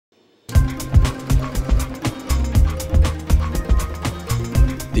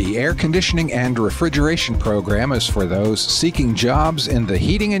The Air Conditioning and Refrigeration program is for those seeking jobs in the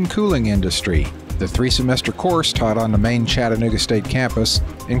heating and cooling industry. The 3-semester course taught on the main Chattanooga State campus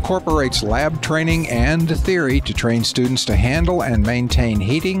incorporates lab training and theory to train students to handle and maintain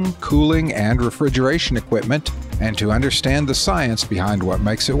heating, cooling, and refrigeration equipment and to understand the science behind what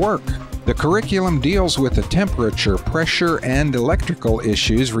makes it work. The curriculum deals with the temperature, pressure, and electrical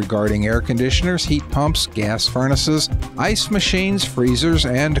issues regarding air conditioners, heat pumps, gas furnaces, ice machines, freezers,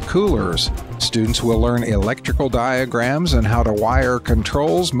 and coolers. Students will learn electrical diagrams and how to wire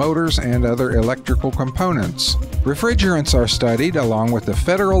controls, motors, and other electrical components. Refrigerants are studied along with the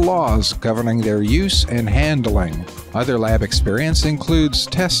federal laws governing their use and handling. Other lab experience includes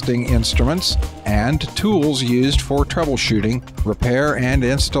testing instruments and tools used for troubleshooting, repair, and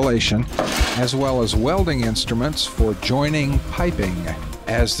installation, as well as welding instruments for joining piping.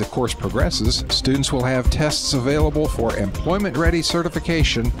 As the course progresses, students will have tests available for employment-ready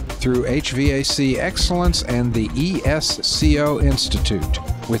certification through HVAC Excellence and the ESCO Institute.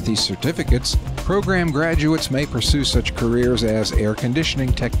 With these certificates, program graduates may pursue such careers as air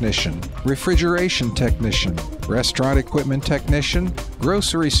conditioning technician, refrigeration technician, restaurant equipment technician,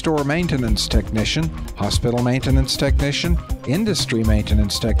 grocery store maintenance technician, hospital maintenance technician, industry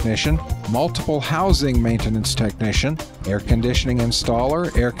maintenance technician, multiple housing maintenance technician, air conditioning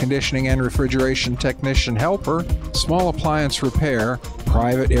installer, air conditioning and refrigeration technician helper, small appliance repair,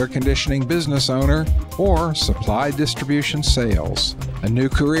 private air conditioning business owner, or supply distribution sales. A new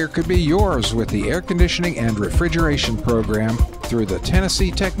career could be yours with the Air Conditioning and Refrigeration program through the Tennessee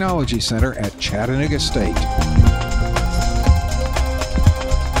Technology Center at Chattanooga State.